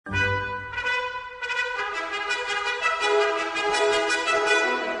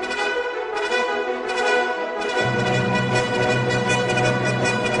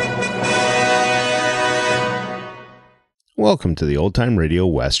Welcome to the Old Time Radio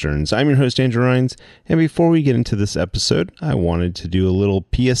Westerns. I'm your host, Andrew Rhines, and before we get into this episode, I wanted to do a little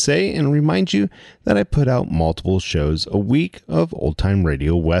PSA and remind you that I put out multiple shows a week of Old Time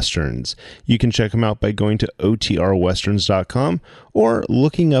Radio Westerns. You can check them out by going to otrwesterns.com or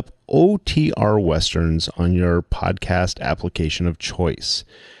looking up OTR Westerns on your podcast application of choice.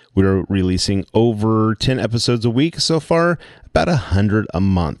 We're releasing over 10 episodes a week so far, about 100 a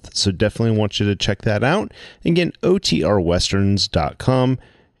month. So definitely want you to check that out. Again, otrwesterns.com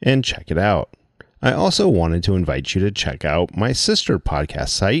and check it out. I also wanted to invite you to check out my sister podcast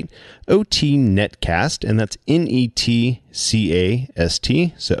site, OT Netcast, and that's Netcast.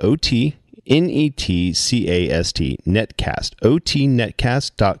 So OT Netcast, Netcast,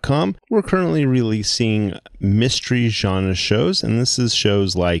 otnetcast.com. We're currently releasing mystery genre shows, and this is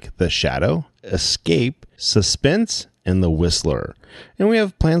shows like The Shadow, Escape, Suspense, and The Whistler. And we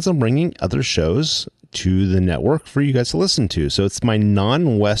have plans on bringing other shows to the network for you guys to listen to. So it's my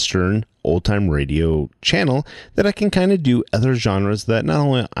non-Western old-time radio channel that I can kind of do other genres that not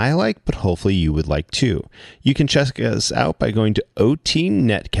only I like, but hopefully you would like too. You can check us out by going to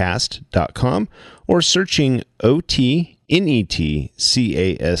otnetcast.com or searching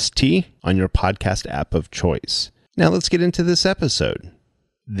OTNETCAST on your podcast app of choice. Now let's get into this episode.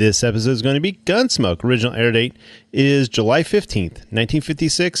 This episode is going to be Gunsmoke. Original air date is July 15th,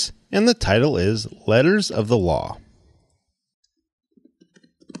 1956, and the title is Letters of the Law.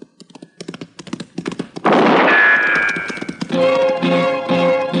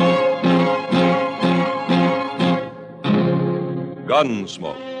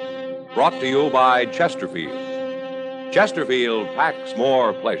 Gunsmoke, brought to you by Chesterfield. Chesterfield packs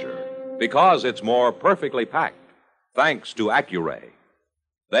more pleasure because it's more perfectly packed, thanks to Accuray.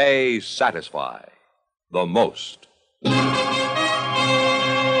 They satisfy the most.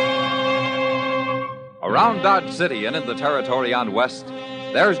 Around Dodge City and in the territory on West,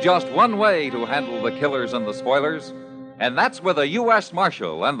 there's just one way to handle the killers and the spoilers, and that's with a U.S.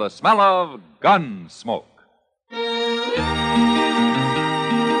 Marshal and the smell of gun smoke.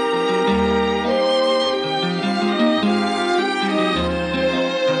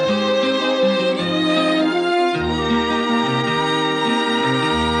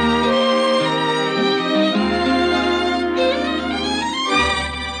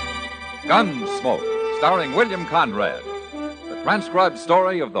 Gunsmoke, starring William Conrad, the transcribed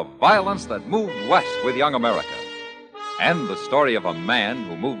story of the violence that moved west with young America, and the story of a man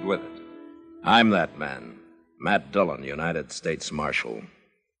who moved with it. I'm that man, Matt Dillon, United States Marshal.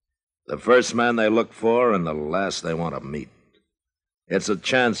 The first man they look for and the last they want to meet. It's a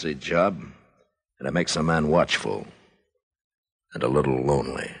chancy job, and it makes a man watchful and a little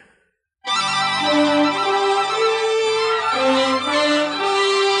lonely.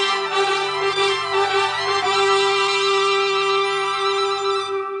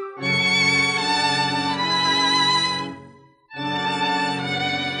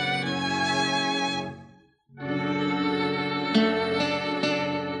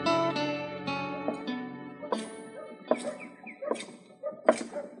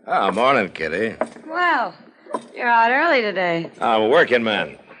 Oh, morning, Kitty. Well, you're out early today. I'm a working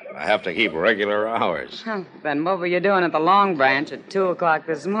man. I have to keep regular hours. Oh, then what were you doing at the Long Branch at 2 o'clock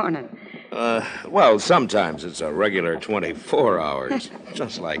this morning? Well, sometimes it's a regular 24 hours,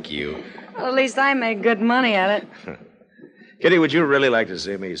 just like you. Well, at least I make good money at it. Kitty, would you really like to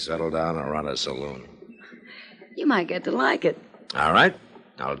see me settle down and run a saloon? You might get to like it. All right,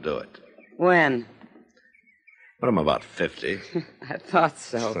 I'll do it. When? When I'm about 50. I thought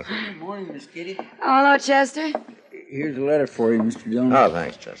so. Good morning, Miss Kitty. Oh, hello, Chester. Here's a letter for you, Mr. Dillon. Oh,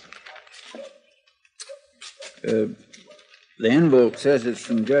 thanks, Chester. The envelope says it's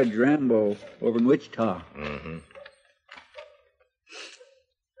from Judge Rambo over in Wichita. Mm-hmm.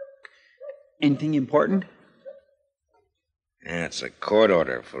 Anything important? Yeah, it's a court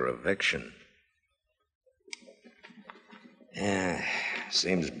order for eviction. Yeah,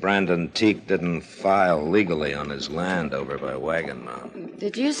 seems Brandon Teague didn't file legally on his land over by Wagon Mountain.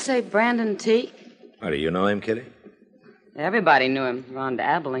 Did you say Brandon Teague? Oh, do you know him, Kitty? Everybody knew him around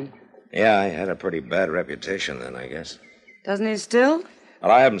Abilene. Yeah, he had a pretty bad reputation then, I guess. Doesn't he still?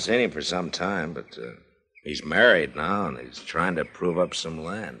 Well, I haven't seen him for some time, but he's married now, and he's trying to prove up some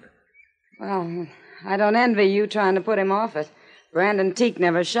land. Well, I don't envy you trying to put him off it. Brandon Teague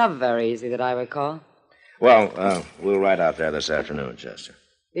never shoved very easy that I recall. Well, we'll ride out there this afternoon, Chester.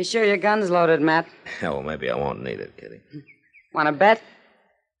 Be sure your gun's loaded, Matt. Yeah, well, maybe I won't need it, Kitty. Want to bet?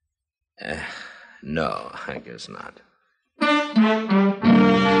 No, I guess not.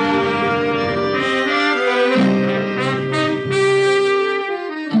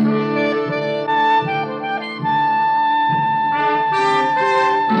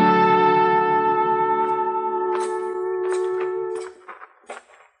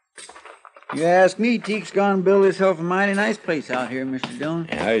 You ask me, Teek's gone and built himself a mighty nice place out here, Mr. Dillon.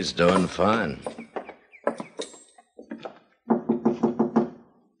 Yeah, he's doing fine.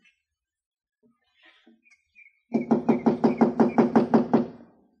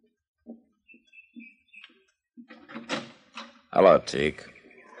 Hello, Teek.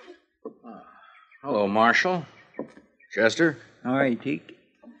 Hello, Marshal. Chester, All right, Teek.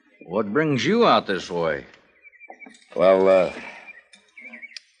 what brings you out this way? Well,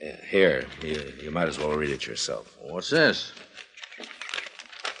 here, you might as well read it yourself. What's this?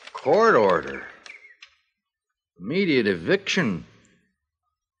 Court order. Immediate eviction.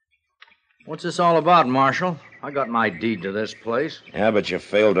 What's this all about, Marshal? I got my deed to this place. Yeah, but you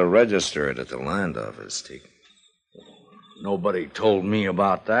failed to register it at the land office, Teek. Nobody told me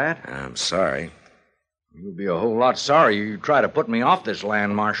about that. I'm sorry. You'll be a whole lot sorry you try to put me off this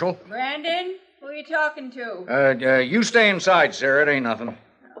land, Marshal. Brandon, who are you talking to? You stay inside, Sarah. It ain't nothing.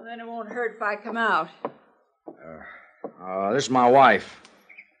 Well, then it won't hurt if I come out. This is my wife,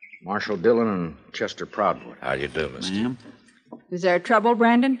 Marshal Dillon and Chester Proudfoot. How do you do, mister? Ma'am? Is there trouble,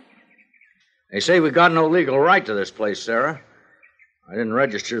 Brandon? They say we got no legal right to this place, Sarah. I didn't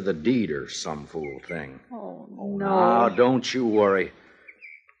register the deed or some fool thing. Oh, No, don't you worry.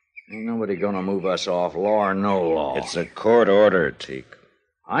 Ain't nobody gonna move us off, law or no law. It's a court order, Teek.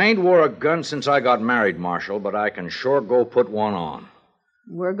 I ain't wore a gun since I got married, Marshal, but I can sure go put one on.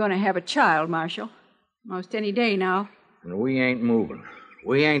 We're going to have a child, Marshal. Most any day now. And we ain't moving.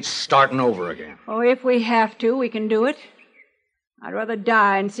 We ain't starting over again. Oh, if we have to, we can do it. I'd rather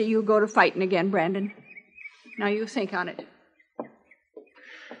die and see you go to fighting again, Brandon. Now you think on it.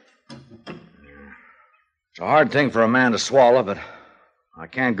 It's a hard thing for a man to swallow, but I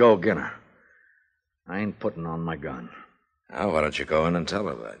can't go again her. I ain't putting on my gun. Now, why don't you go in and tell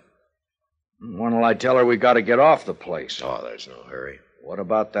her that? When'll I tell her we got to get off the place? Oh, there's no hurry. What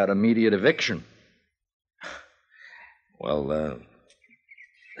about that immediate eviction? Well,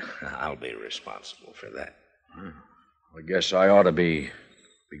 I'll be responsible for that. I guess I ought to be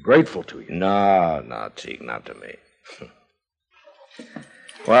grateful to you. No, Teek, not to me.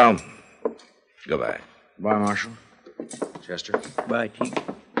 Well, goodbye. Bye, Marshal. Chester. Bye, Teek.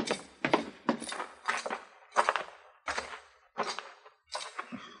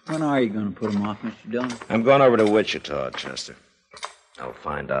 When are you going to put him off, Mr. Dillon? I'm going over to Wichita, Chester. I'll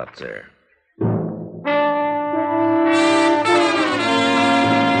find out there.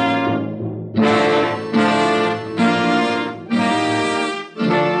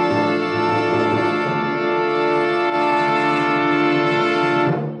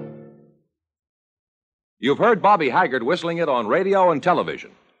 You've heard Bobby Haggard whistling it on radio and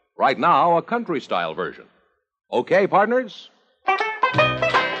television. Right now, a country-style version. Okay, partners?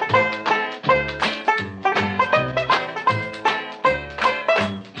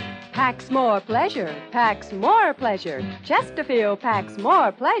 Packs more pleasure, packs more pleasure. Chesterfield packs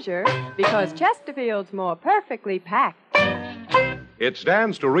more pleasure because Chesterfield's more perfectly packed. It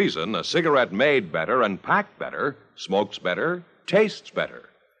stands to reason a cigarette made better and packed better smokes better, tastes better.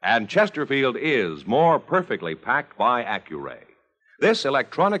 And Chesterfield is more perfectly packed by Accuray. This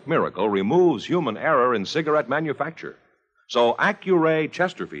electronic miracle removes human error in cigarette manufacture. So Accuray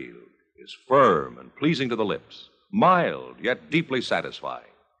Chesterfield is firm and pleasing to the lips, mild yet deeply satisfying.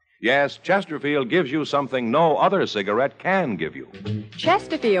 Yes, Chesterfield gives you something no other cigarette can give you.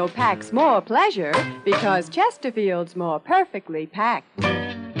 Chesterfield packs more pleasure because Chesterfield's more perfectly packed.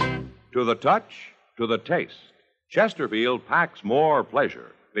 To the touch, to the taste, Chesterfield packs more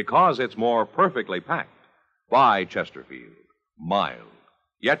pleasure because it's more perfectly packed by Chesterfield. Mild,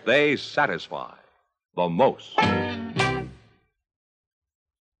 yet they satisfy the most.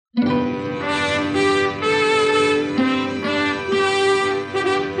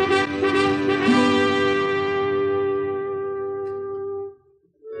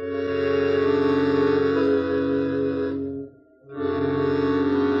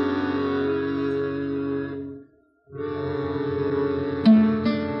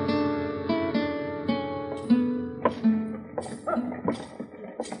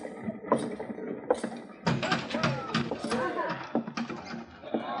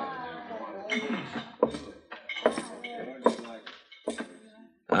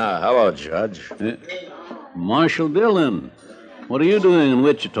 Hello, Judge. Marshal Dillon, what are you doing in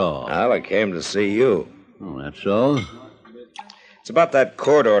Wichita? Well, I came to see you. Oh, that's all? It's about that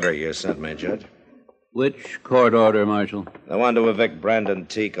court order you sent me, Judge. Which court order, Marshal? The one to evict Brandon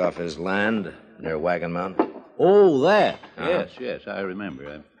Teek off his land near Wagon Mountain. Oh, that. Uh-huh. Yes, I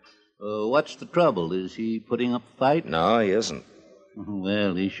remember. What's the trouble? Is he putting up a fight? No, he isn't.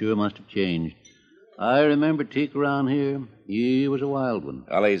 Well, he sure must have changed. I remember Teak around here. He was a wild one.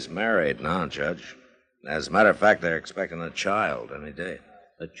 Well, he's married now, Judge. As a matter of fact, they're expecting a child any day.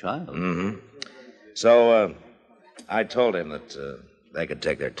 A child? Mm-hmm. So, I told him that they could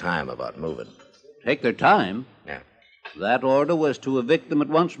take their time about moving. Take their time? Yeah. That order was to evict them at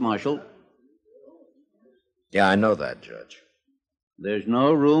once, Marshal. Yeah, I know that, Judge. There's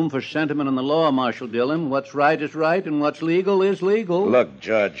no room for sentiment in the law, Marshal Dillon. What's right is right, and what's legal is legal. Look,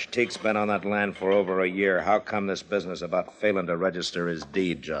 Judge, Teek's been on that land for over a year. How come this business about failing to register his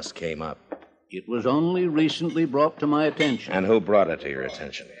deed just came up? It was only recently brought to my attention. And who brought it to your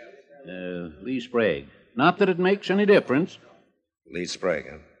attention? Lee Sprague. Not that it makes any difference. Lee Sprague,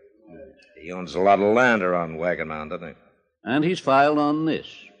 huh? He owns a lot of land around Wagon Mound, doesn't he? And he's filed on this.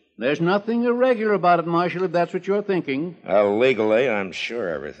 There's nothing irregular about it, Marshal, if that's what you're thinking. Well, legally, I'm sure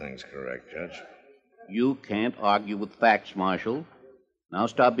everything's correct, Judge. You can't argue with facts, Marshal. Now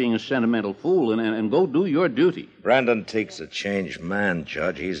stop being a sentimental fool and go do your duty. Brandon Teek's a changed man,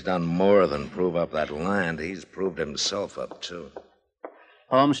 Judge. He's done more than prove up that land. He's proved himself up, too.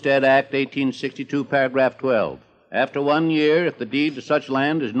 Homestead Act, 1862, paragraph 12. After 1 year, if the deed to such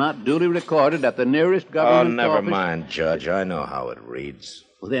land is not duly recorded at the nearest government never office... mind, Judge. I know how it reads.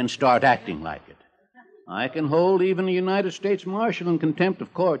 Well, then start acting like it. I can hold even a United States Marshal in contempt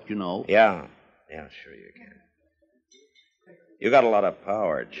of court, you know. Yeah, sure you can. You got a lot of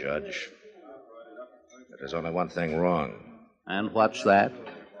power, Judge. But there's only one thing wrong. And what's that?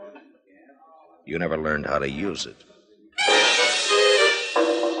 You never learned how to use it.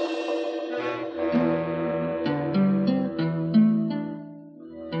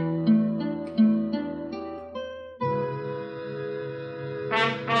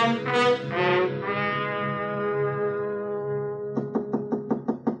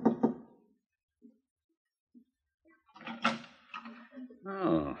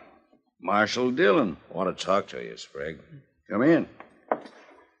 Oh, Marshal Dillon. I want to talk to you, Sprague. Come in.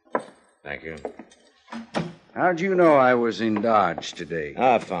 Thank you. How'd you know I was in Dodge today?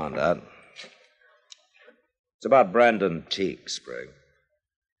 I found out. It's about Brandon Teek, Sprague.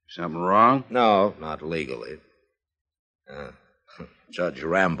 Something wrong? No, not legally. Judge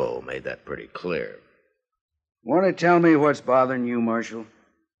Rambo made that pretty clear. Want to tell me what's bothering you, Marshal?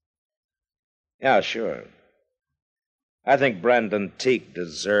 Yeah, sure. I think Brandon Teek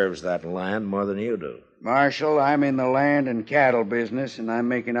deserves that land more than you do. Marshal, I'm in the land and cattle business, and I'm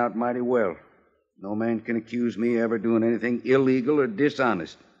making out mighty well. No man can accuse me of ever doing anything illegal or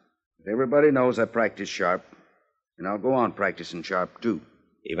dishonest. But everybody knows I practice sharp, and I'll go on practicing sharp, too.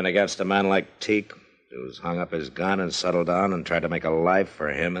 Even against a man like Teek, who's hung up his gun and settled down and tried to make a life for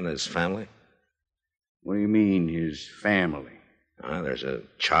him and his family? What do you mean, his family? There's a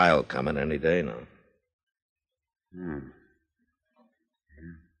child coming any day now.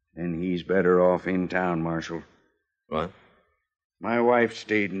 Then he's better off in town, Marshal. What? My wife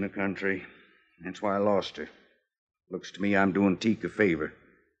stayed in the country. That's why I lost her. Looks to me I'm doing Teek a favor.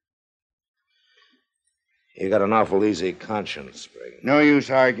 You got an awful easy conscience, Sprague. No use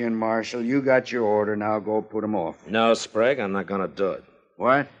arguing, Marshal. You got your order. Now go put him off. No, Sprague, I'm not going to do it.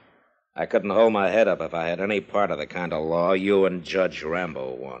 What? I couldn't hold my head up if I had any part of the kind of law you and Judge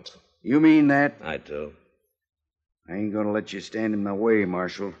Rambo want. You mean that? I do. I ain't gonna let you stand in my way,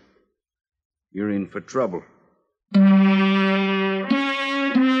 Marshal. You're in for trouble.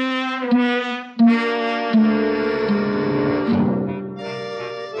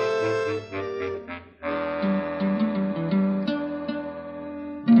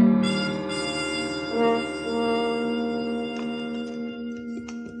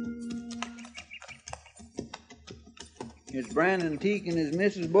 It's Brandon Teek and his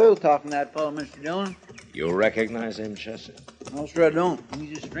missus both talking to that fellow, Mr. Dillon. You recognize him, Chester? No, sir, I don't.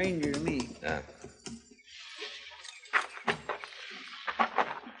 He's a stranger to me.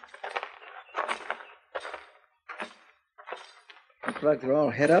 Looks like they're all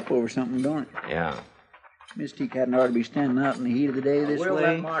head up over something, don't it? Yeah. Miss Teek hadn't ought to be standing out in the heat of the day this We'll way.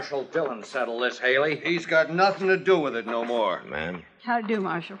 let Marshal Dillon settle this, Haley. He's got nothing to do with it no more. Man, How do you do,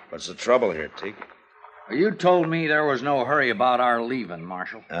 Marshal? what's the trouble here, Teek? You told me there was no hurry about our leaving,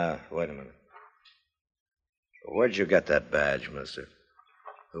 Marshal. Wait a minute. Where'd you get that badge, mister?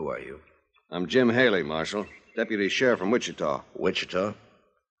 Who are you? I'm Jim Haley, Marshal. Deputy Sheriff from Wichita. Wichita?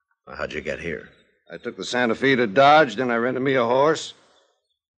 How'd you get here? I took the Santa Fe to Dodge, then I rented me a horse.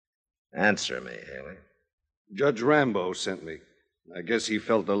 Answer me, Haley. Judge Rambo sent me. I guess he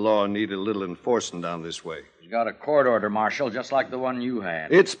felt the law needed a little enforcing down this way. He's got a court order, Marshal, just like the one you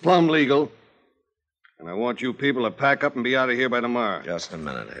had. It's plumb legal. And I want you people to pack up and be out of here by tomorrow. Just a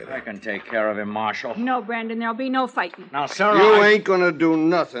minute, Haley. I can take care of him, Marshal. No, Brandon, there'll be no fighting. Now, Sarah, You ain't gonna do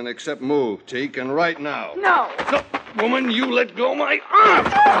nothing except move, Teak, and right now. No. So, woman, you let go my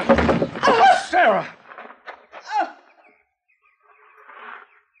arm! Sarah!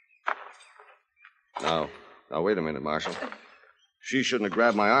 Now, wait a minute, Marshal. She shouldn't have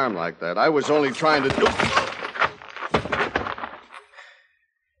grabbed my arm like that. I was only trying to do...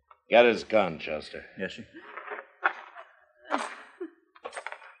 Get his gun, Chester. Yes, sir.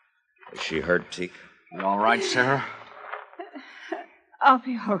 Is she hurt, Teak? You all right, Sarah? I'll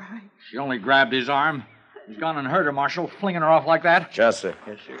be all right. She only grabbed his arm. He's gone and hurt her, Marshal, flinging her off like that. Chester.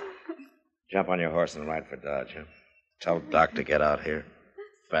 Yes, sir. Jump on your horse and ride for Dodge, huh? Tell Doc to get out here.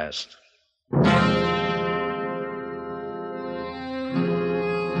 Fast.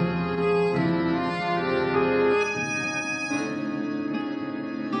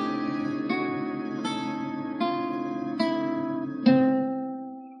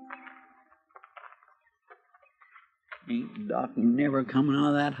 Ain't Doc never coming out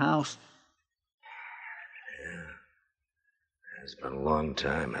of that house? Yeah. It's been a long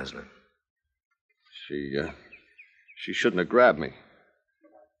time, hasn't it? She shouldn't have grabbed me.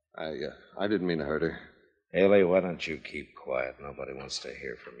 I didn't mean to hurt her. Haley, why don't you keep quiet? Nobody wants to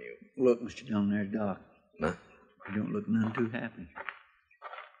hear from you. Look, Mr. Dillon, there's Doc. Huh? You don't look none too happy.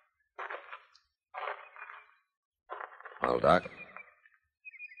 Well, Doc?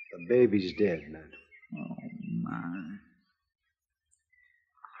 The baby's dead, man. Oh, my.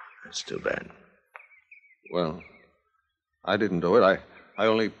 That's too bad. Well, I didn't do it. I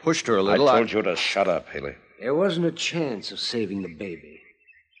only pushed her a little. I told you to shut up, Haley. There wasn't a chance of saving the baby.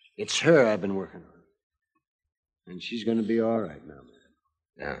 It's her I've been working on. And she's going to be all right now, man.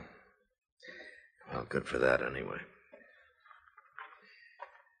 Yeah. Well, good for that, anyway.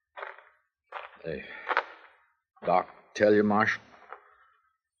 Hey, Doc, tell you, Marshal?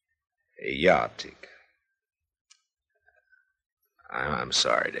 Yeah, Teak. I'm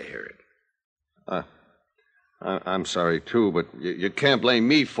sorry to hear it. I'm sorry, too, but you can't blame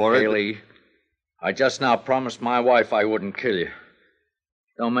me for it. Haley, I just now promised my wife I wouldn't kill you.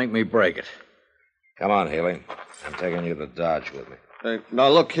 Don't make me break it. Come on, Haley. I'm taking you to Dodge with me. Now,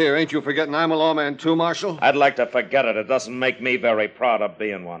 look here. Ain't you forgetting I'm a lawman, too, Marshal? I'd like to forget it. It doesn't make me very proud of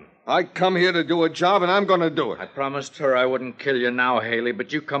being one. I come here to do a job, and I'm going to do it. I promised her I wouldn't kill you now, Haley,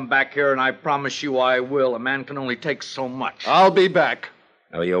 but you come back here, and I promise you I will. A man can only take so much. I'll be back.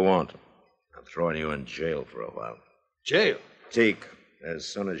 No, you won't. I'm throwing you in jail for a while. Jail? Teak, as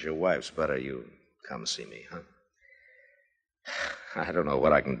soon as your wife's better, you come see me, huh? I don't know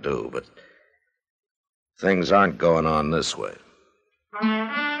what I can do, but things aren't going on this way.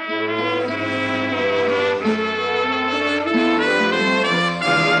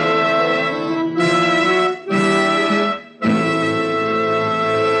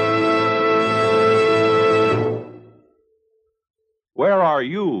 Where are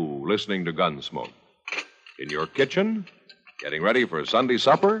you listening to Gunsmoke? In your kitchen? Getting ready for Sunday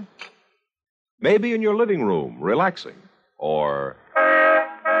supper? Maybe in your living room, relaxing? Or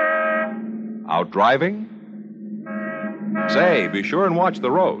out driving? Say, be sure and watch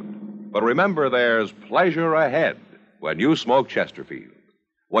the road. But remember, there's pleasure ahead when you smoke Chesterfield.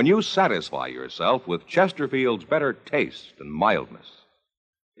 When you satisfy yourself with Chesterfield's better taste and mildness.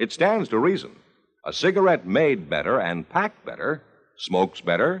 It stands to reason. A cigarette made better and packed better smokes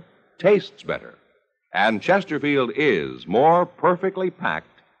better, tastes better. And Chesterfield is more perfectly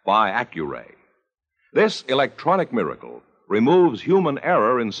packed by Accuray. This electronic miracle removes human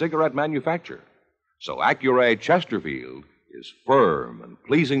error in cigarette manufacture. So Accuray Chesterfield is firm and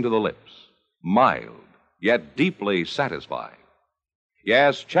pleasing to the lips, mild, yet deeply satisfying.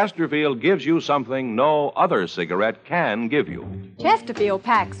 Yes, Chesterfield gives you something no other cigarette can give you. Chesterfield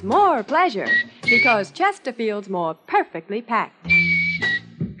packs more pleasure because Chesterfield's more perfectly packed.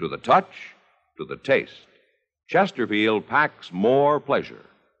 To the touch, to the taste, Chesterfield packs more pleasure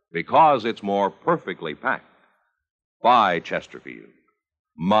because it's more perfectly packed. By Chesterfield.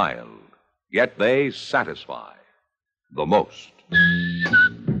 Mild, yet they satisfy the most.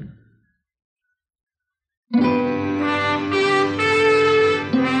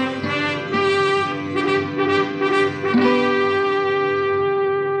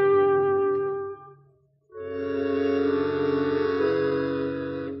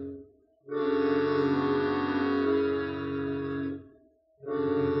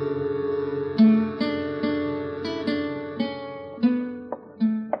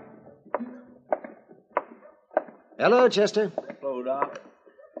 Hello, Chester. Hello, Doc.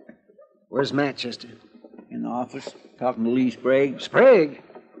 Where's Matt, Chester? In the office, talking to Lee Sprague. Sprague?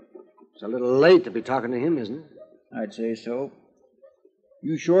 It's a little late to be talking to him, isn't it? I'd say so.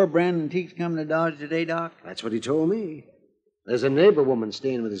 You sure Brandon Teague's coming to Dodge today, Doc? That's what he told me. There's a neighbor woman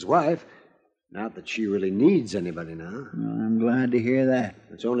staying with his wife. Not that she really needs anybody now. Well, I'm glad to hear that.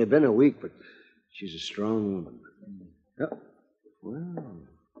 It's only been a week, but she's a strong woman. Oh, well,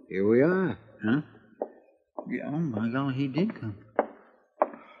 here we are. Huh? Yeah, oh, my God, he did come.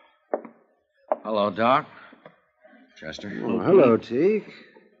 Hello, Doc. Chester. Oh, hello, Teague.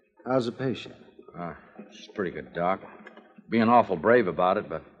 How's the patient? She's pretty good, Doc. Being awful brave about it,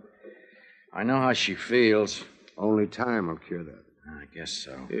 but I know how she feels. Only time will cure that. I guess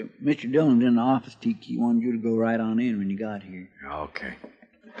so. Mr. Dillon's in the office, Teague. He wanted you to go right on in when you got here. Okay.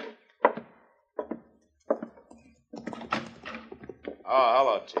 Oh,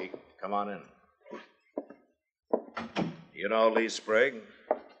 hello, Teague. Come on in. You know Lee Sprague?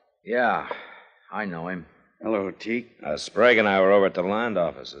 Yeah, I know him. Hello, Teague. Sprague and I were over at the land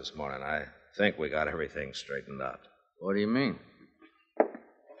office this morning. I think we got everything straightened out. What do you mean?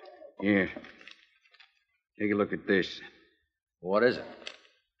 Here. Take a look at this. What is it?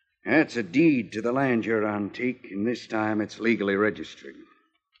 That's a deed to the land you're on, Teague, and this time it's legally registered.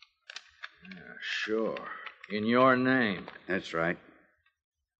 Yeah, sure. In your name. That's right.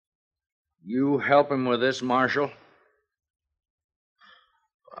 You help him with this, Marshal?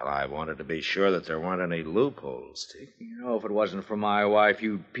 Well, I wanted to be sure that there weren't any loopholes, Teague. You know, if it wasn't for my wife,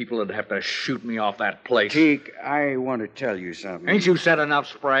 you people would have to shoot me off that place. Teague, I want to tell you something. Ain't you said enough,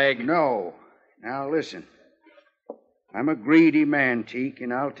 Sprague? No. Now, listen. I'm a greedy man, Teague,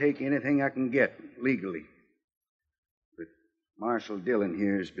 and I'll take anything I can get legally. But Marshal Dillon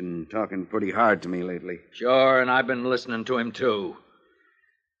here has been talking pretty hard to me lately. Sure, and I've been listening to him, too.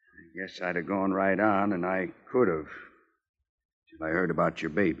 I guess I'd have gone right on, and I could have, till I heard about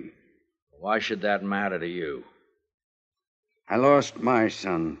your baby. Why should that matter to you? I lost my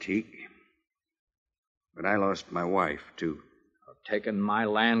son, Teague. But I lost my wife, too. Taking my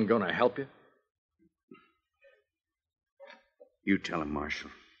land gonna help you? You tell him, Marshal.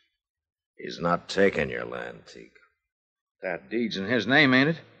 He's not taking your land, Teague. That deed's in his name, ain't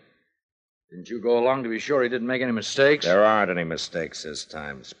it? Didn't you go along to be sure he didn't make any mistakes? There aren't any mistakes this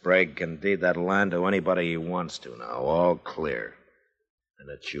time. Sprague can deed that land to anybody he wants to now. All clear. And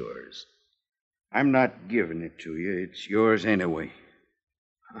it's yours. I'm not giving it to you. It's yours anyway.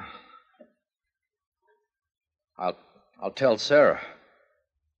 I'll tell Sarah.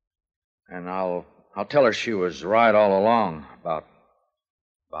 And I'll tell her she was right all along about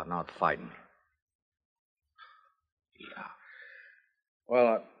not fighting. Yeah.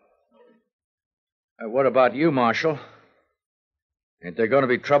 Well, what about you, Marshal? Ain't there going to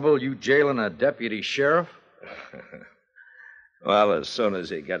be trouble you jailing a deputy sheriff? Well, as soon as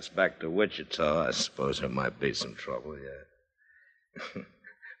he gets back to Wichita, I suppose there might be some trouble, yeah.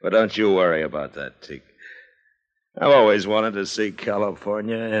 But don't you worry about that, Teague. I've always wanted to see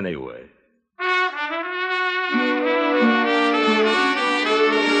California anyway.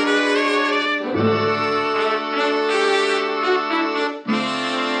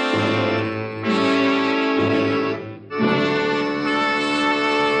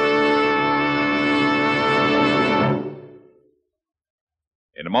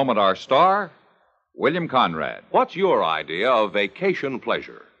 In a moment, our star, William Conrad. What's your idea of vacation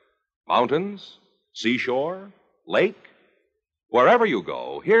pleasure? Mountains? Seashore? Lake? Wherever you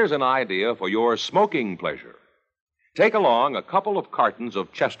go, here's an idea for your smoking pleasure. Take along a couple of cartons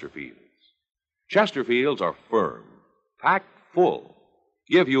of Chesterfields. Chesterfields are firm, packed full,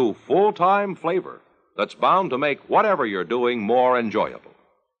 give you full-time flavor that's bound to make whatever you're doing more enjoyable.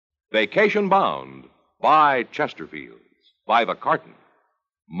 Vacation bound, buy Chesterfields by the carton.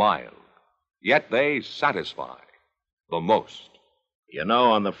 Mild, yet they satisfy the most. You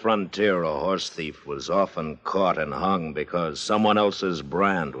know, on the frontier, a horse thief was often caught and hung because someone else's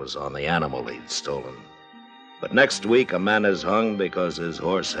brand was on the animal he'd stolen. But next week, a man is hung because his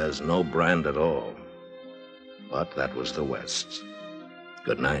horse has no brand at all. But that was the West.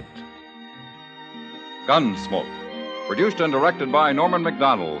 Good night. Gunsmoke, produced and directed by Norman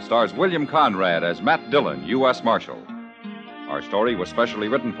McDonald, stars William Conrad as Matt Dillon, U.S. Marshal. Our story was specially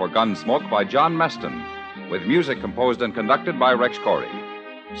written for Gunsmoke by John Meston, with music composed and conducted by Rex Corey.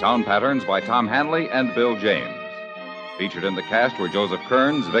 Sound patterns by Tom Hanley and Bill James. Featured in the cast were Joseph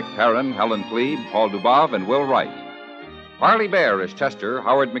Kearns, Vic Perrin, Helen Cleve, Paul Dubov, and Will Wright. Parley Bear is Chester,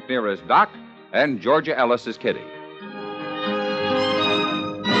 Howard McNear is Doc, and Georgia Ellis is Kitty.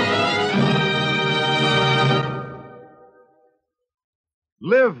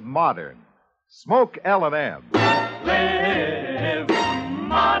 Live modern. Smoke L&M. Live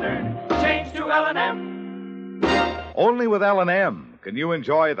modern. Change to L&M. Only with L&M. can you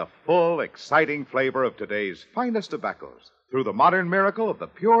enjoy the full, exciting flavor of today's finest tobaccos through the modern miracle of the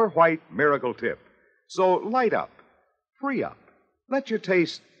pure white Miracle Tip. So light up, free up, let your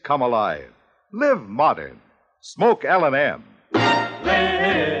taste come alive. Live modern. Smoke L&M.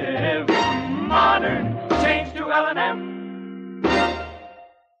 Live modern. Change to L&M.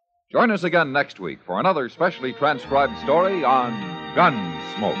 Join us again next week for another specially transcribed story on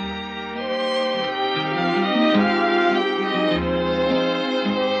Gunsmoke.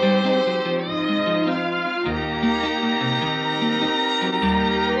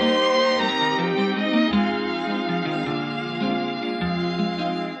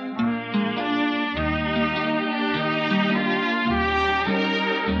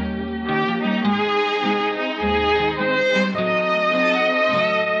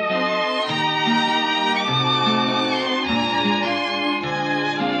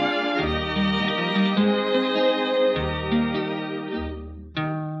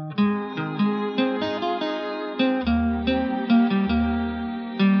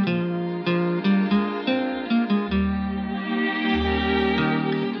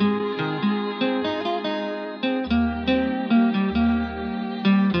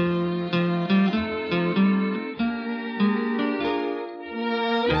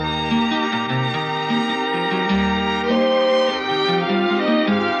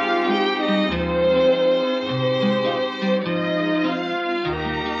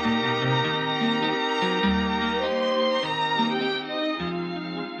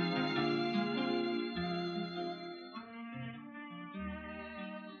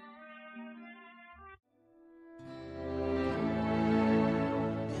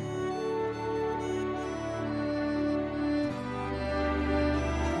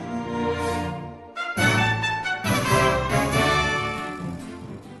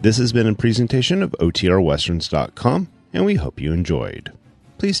 This has been a presentation of OTRWesterns.com, and we hope you enjoyed.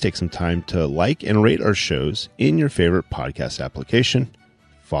 Please take some time to like and rate our shows in your favorite podcast application.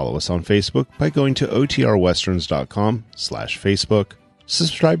 Follow us on Facebook by going to OTRWesterns.com/Facebook.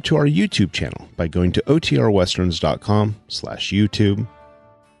 Subscribe to our YouTube channel by going to OTRWesterns.com/YouTube.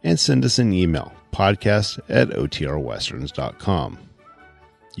 And send us an email, podcast@OTRWesterns.com.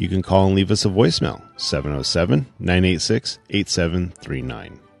 You can call and leave us a voicemail,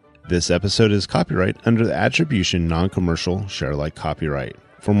 707-986-8739. This episode is copyright under the Attribution Non-Commercial Share-alike copyright.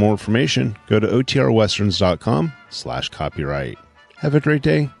 For more information, go to OTRWesterns.com/copyright. Have a great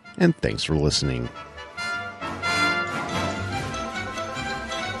day, and thanks for listening.